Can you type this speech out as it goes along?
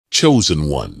chosen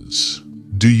ones,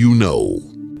 do you know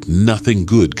nothing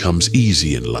good comes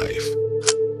easy in life?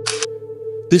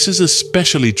 This is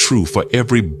especially true for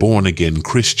every born-again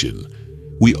Christian.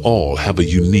 We all have a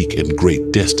unique and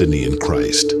great destiny in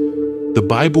Christ. The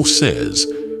Bible says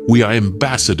we are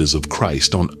ambassadors of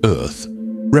Christ on earth,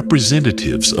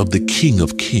 representatives of the King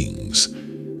of Kings.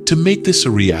 To make this a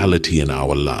reality in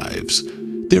our lives,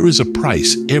 there is a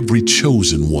price every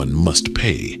chosen one must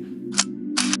pay.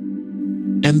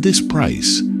 And this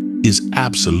price is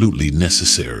absolutely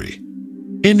necessary.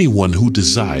 Anyone who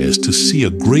desires to see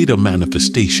a greater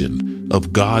manifestation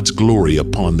of God's glory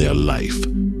upon their life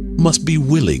must be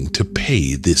willing to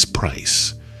pay this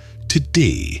price.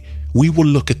 Today, we will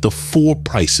look at the 4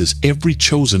 prices every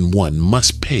chosen one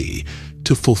must pay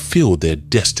to fulfill their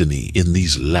destiny in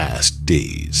these last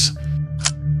days.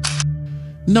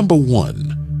 Number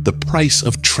 1, the price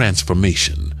of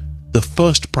transformation. The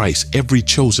first price every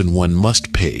chosen one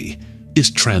must pay is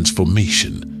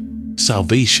transformation.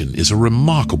 Salvation is a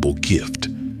remarkable gift,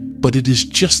 but it is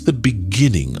just the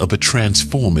beginning of a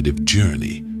transformative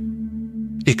journey.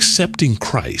 Accepting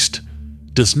Christ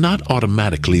does not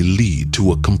automatically lead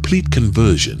to a complete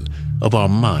conversion of our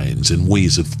minds and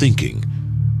ways of thinking.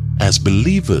 As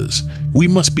believers, we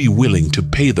must be willing to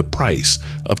pay the price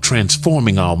of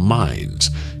transforming our minds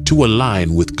to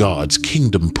align with God's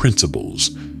kingdom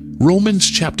principles. Romans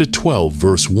chapter 12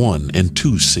 verse 1 and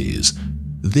 2 says,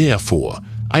 "Therefore,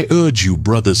 I urge you,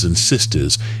 brothers and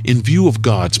sisters, in view of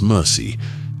God's mercy,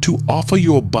 to offer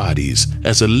your bodies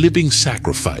as a living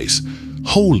sacrifice,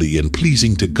 holy and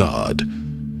pleasing to God.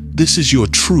 This is your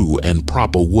true and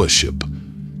proper worship.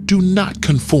 Do not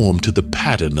conform to the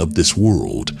pattern of this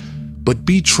world, but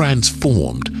be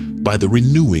transformed by the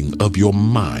renewing of your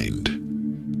mind.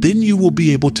 Then you will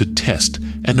be able to test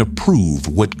and approve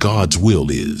what God's will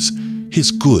is,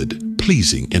 His good,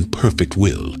 pleasing, and perfect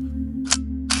will."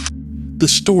 The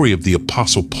story of the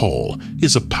Apostle Paul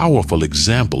is a powerful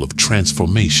example of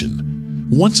transformation.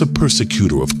 Once a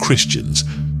persecutor of Christians,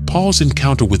 Paul's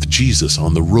encounter with Jesus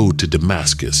on the road to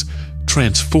Damascus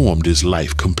transformed his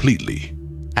life completely.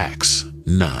 Acts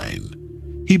 9.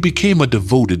 He became a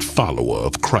devoted follower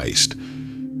of Christ,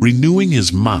 renewing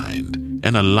his mind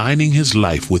and aligning his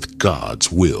life with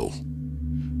God's will.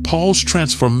 Paul's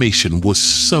transformation was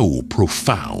so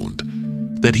profound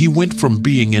that he went from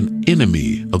being an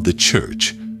enemy of the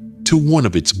church to one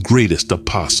of its greatest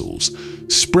apostles,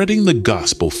 spreading the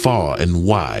gospel far and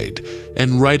wide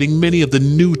and writing many of the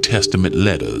New Testament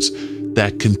letters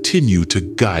that continue to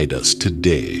guide us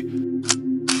today.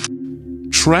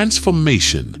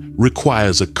 Transformation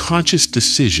requires a conscious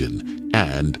decision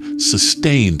and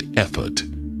sustained effort.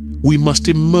 We must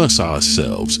immerse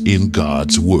ourselves in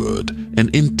God's Word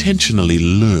and intentionally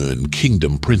learn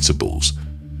kingdom principles.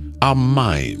 Our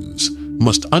minds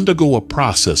must undergo a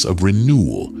process of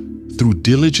renewal through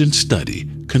diligent study,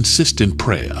 consistent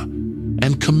prayer,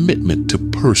 and commitment to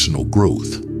personal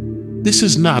growth. This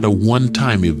is not a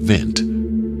one-time event,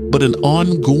 but an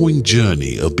ongoing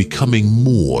journey of becoming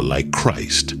more like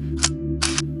Christ.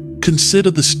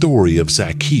 Consider the story of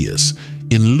Zacchaeus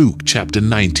in Luke chapter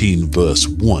 19 verse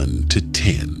 1 to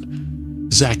 10.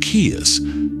 Zacchaeus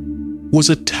was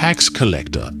a tax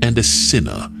collector and a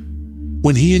sinner.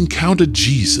 When he encountered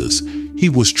Jesus, he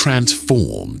was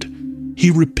transformed. He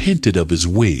repented of his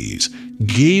ways,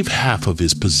 gave half of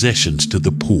his possessions to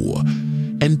the poor,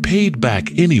 and paid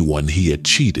back anyone he had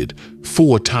cheated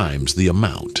 4 times the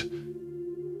amount.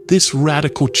 This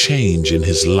radical change in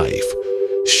his life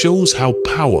shows how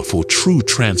powerful true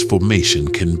transformation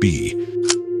can be.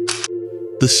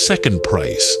 The second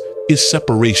price is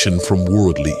separation from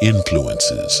worldly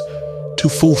influences. To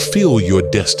fulfill your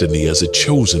destiny as a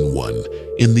chosen one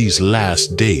in these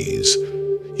last days,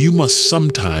 you must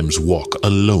sometimes walk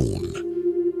alone.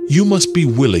 You must be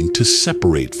willing to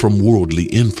separate from worldly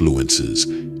influences,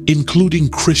 including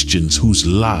Christians whose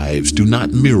lives do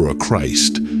not mirror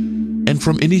Christ, and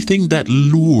from anything that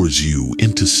lures you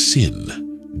into sin.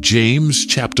 James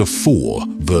chapter 4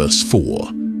 verse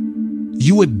 4.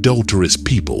 You adulterous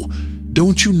people,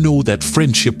 don't you know that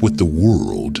friendship with the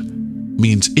world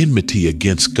means enmity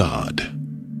against God?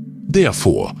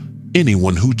 Therefore,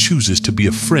 anyone who chooses to be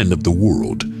a friend of the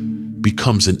world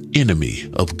becomes an enemy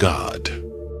of God.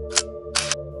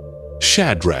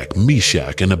 Shadrach,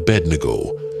 Meshach, and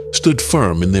Abednego stood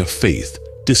firm in their faith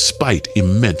despite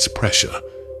immense pressure.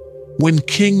 When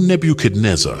King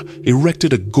Nebuchadnezzar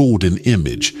erected a golden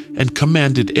image and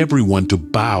commanded everyone to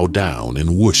bow down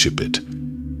and worship it,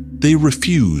 they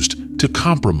refused to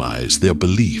compromise their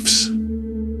beliefs.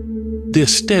 Their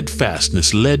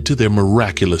steadfastness led to their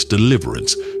miraculous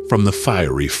deliverance from the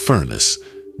fiery furnace.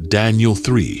 Daniel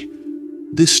 3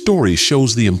 This story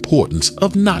shows the importance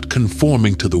of not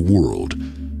conforming to the world,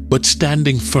 but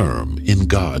standing firm in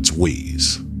God's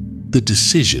ways. The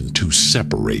decision to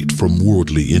separate from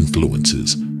worldly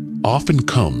influences often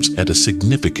comes at a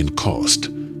significant cost.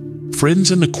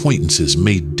 Friends and acquaintances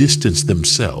may distance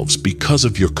themselves because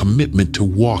of your commitment to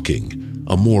walking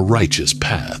a more righteous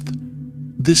path.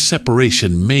 This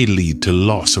separation may lead to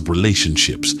loss of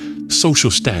relationships,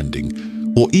 social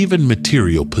standing, or even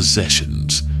material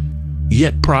possessions.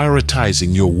 Yet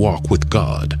prioritizing your walk with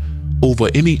God over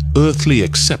any earthly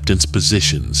acceptance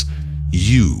positions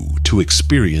you to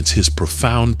experience His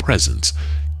profound presence,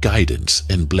 guidance,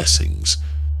 and blessings.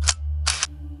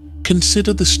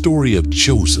 Consider the story of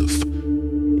Joseph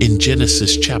in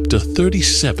Genesis chapter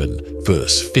 37,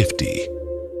 verse 50.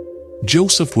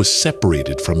 Joseph was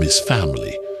separated from his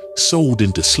family, sold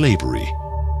into slavery,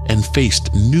 and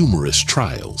faced numerous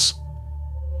trials.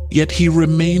 Yet he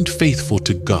remained faithful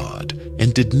to God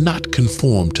and did not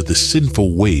conform to the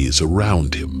sinful ways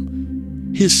around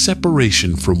him. His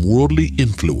separation from worldly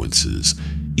influences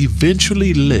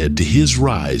eventually led to his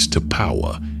rise to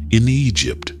power in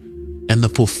Egypt and the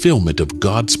fulfillment of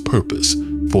God's purpose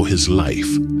for his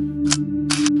life.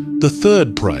 The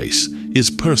third price is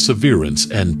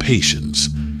perseverance and patience.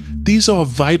 These are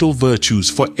vital virtues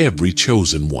for every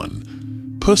chosen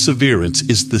one. Perseverance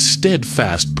is the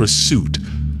steadfast pursuit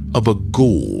of a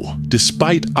goal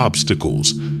despite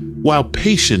obstacles, while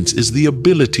patience is the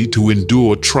ability to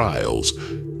endure trials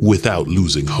without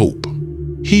losing hope.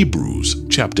 Hebrews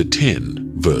chapter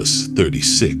 10, verse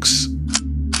 36.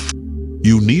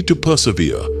 You need to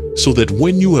persevere so that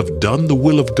when you have done the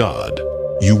will of God,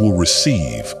 you will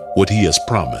receive what He has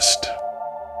promised.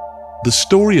 The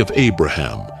story of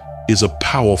Abraham is a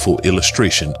powerful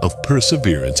illustration of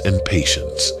perseverance and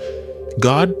patience.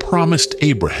 God promised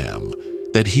Abraham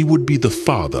that he would be the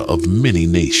father of many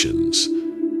nations.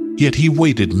 Yet he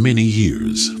waited many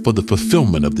years for the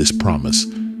fulfillment of this promise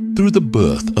through the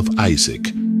birth of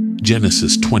Isaac,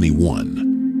 Genesis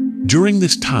 21. During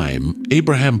this time,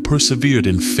 Abraham persevered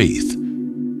in faith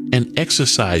and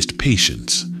exercised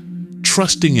patience,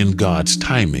 trusting in God's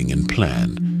timing and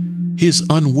plan. His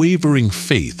unwavering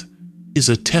faith is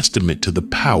a testament to the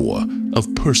power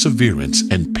of perseverance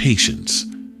and patience.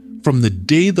 From the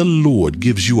day the Lord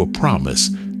gives you a promise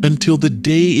until the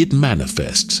day it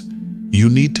manifests, you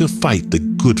need to fight the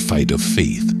good fight of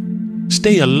faith.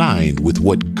 Stay aligned with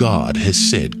what God has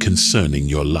said concerning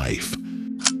your life.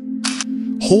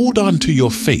 Hold on to your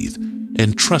faith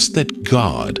and trust that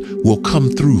God will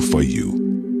come through for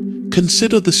you.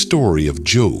 Consider the story of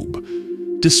Job.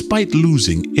 Despite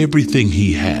losing everything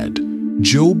he had,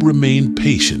 Job remained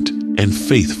patient and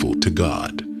faithful to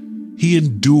God. He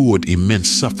endured immense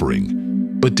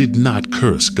suffering, but did not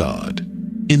curse God.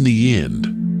 In the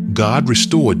end, God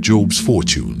restored Job's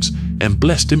fortunes and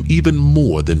blessed him even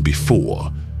more than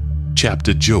before.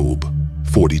 Chapter Job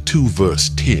 42, verse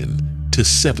 10 to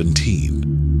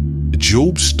 17.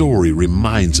 Job's story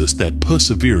reminds us that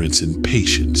perseverance and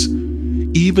patience,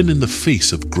 even in the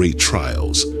face of great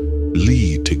trials,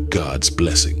 lead to God's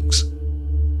blessings.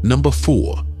 Number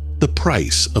 4, the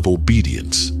price of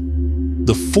obedience.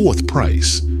 The fourth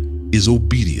price is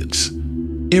obedience.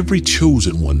 Every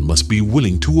chosen one must be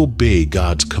willing to obey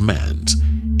God's commands,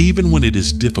 even when it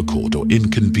is difficult or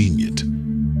inconvenient.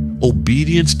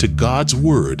 Obedience to God's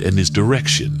word and His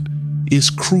direction is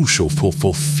crucial for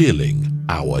fulfilling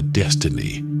our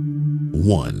destiny.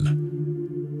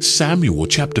 1 Samuel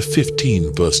chapter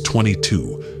 15, verse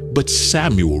 22. But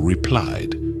Samuel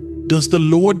replied, "Does the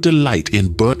Lord delight in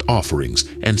burnt offerings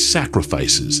and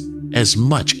sacrifices as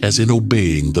much as in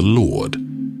obeying the Lord?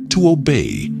 To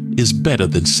obey is better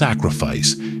than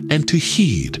sacrifice, and to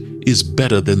heed is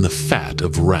better than the fat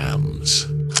of rams."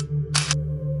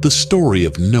 The story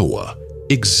of Noah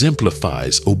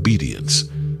exemplifies obedience.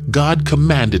 God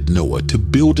commanded Noah to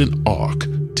build an ark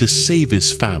to save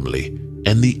his family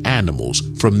and the animals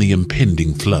from the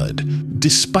impending flood.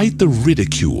 Despite the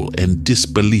ridicule and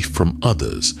disbelief from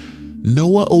others,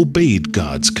 Noah obeyed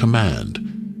God's command.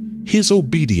 His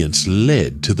obedience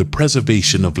led to the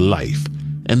preservation of life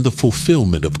and the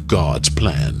fulfillment of God's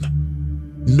plan.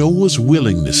 Noah's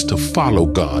willingness to follow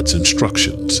God's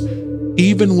instructions,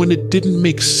 even when it didn't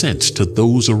make sense to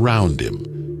those around him,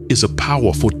 is a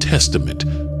powerful testament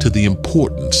to the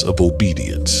importance of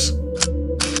obedience.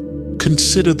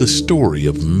 Consider the story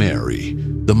of Mary,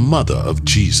 the mother of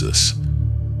Jesus.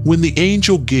 When the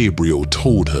angel Gabriel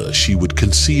told her she would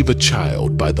conceive a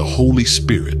child by the Holy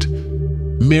Spirit,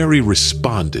 Mary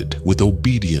responded with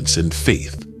obedience and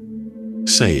faith,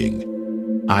 saying,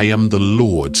 "I am the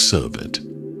Lord's servant.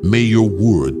 May your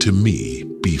word to me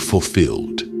be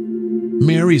fulfilled."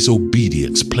 Mary's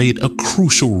obedience played a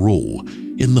crucial role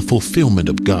in the fulfillment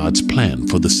of God's plan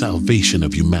for the salvation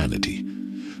of humanity.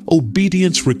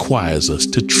 Obedience requires us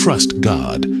to trust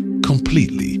God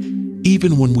completely,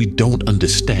 even when we don't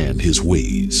understand His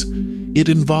ways. It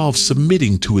involves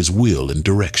submitting to His will and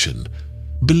direction,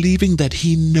 believing that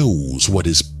He knows what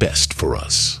is best for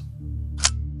us.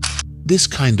 This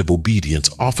kind of obedience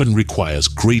often requires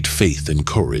great faith and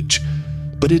courage,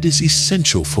 but it is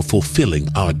essential for fulfilling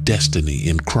our destiny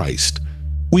in Christ.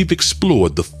 We've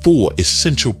explored the 4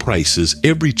 essential prices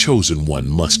every chosen one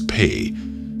must pay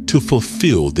to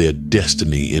fulfill their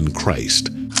destiny in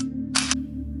Christ.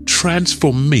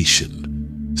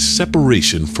 Transformation,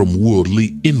 separation from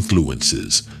worldly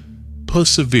influences,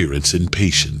 perseverance and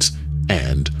patience,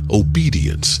 and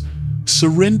obedience.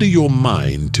 Surrender your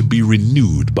mind to be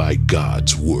renewed by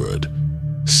God's word.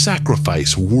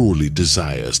 Sacrifice worldly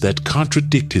desires that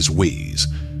contradict His ways.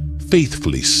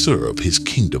 Faithfully serve His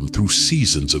kingdom through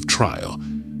seasons of trial,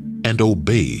 and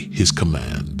obey His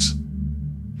commands.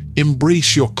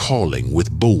 Embrace your calling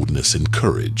with boldness and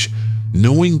courage,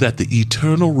 knowing that the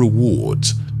eternal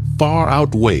rewards far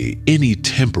outweigh any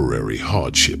temporary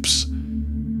hardships.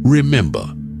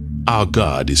 Remember, our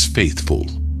God is faithful.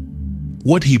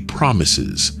 What He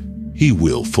promises, He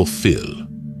will fulfill.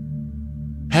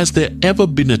 Has there ever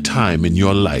been a time in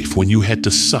your life when you had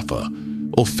to suffer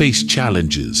or face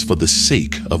challenges for the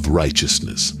sake of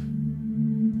righteousness?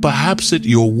 Perhaps at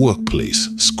your workplace,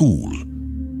 school,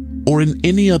 or in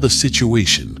any other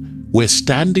situation where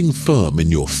standing firm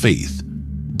in your faith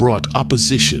brought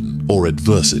opposition or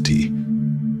adversity.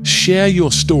 Share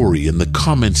your story in the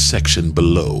comments section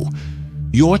below.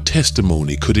 Your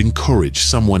testimony could encourage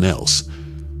someone else.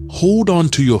 Hold on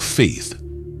to your faith,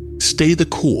 stay the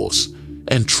course,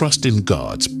 and trust in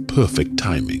God's perfect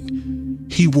timing.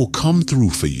 He will come through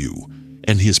for you,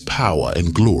 and His power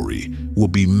and glory will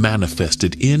be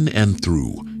manifested in and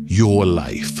through your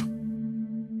life.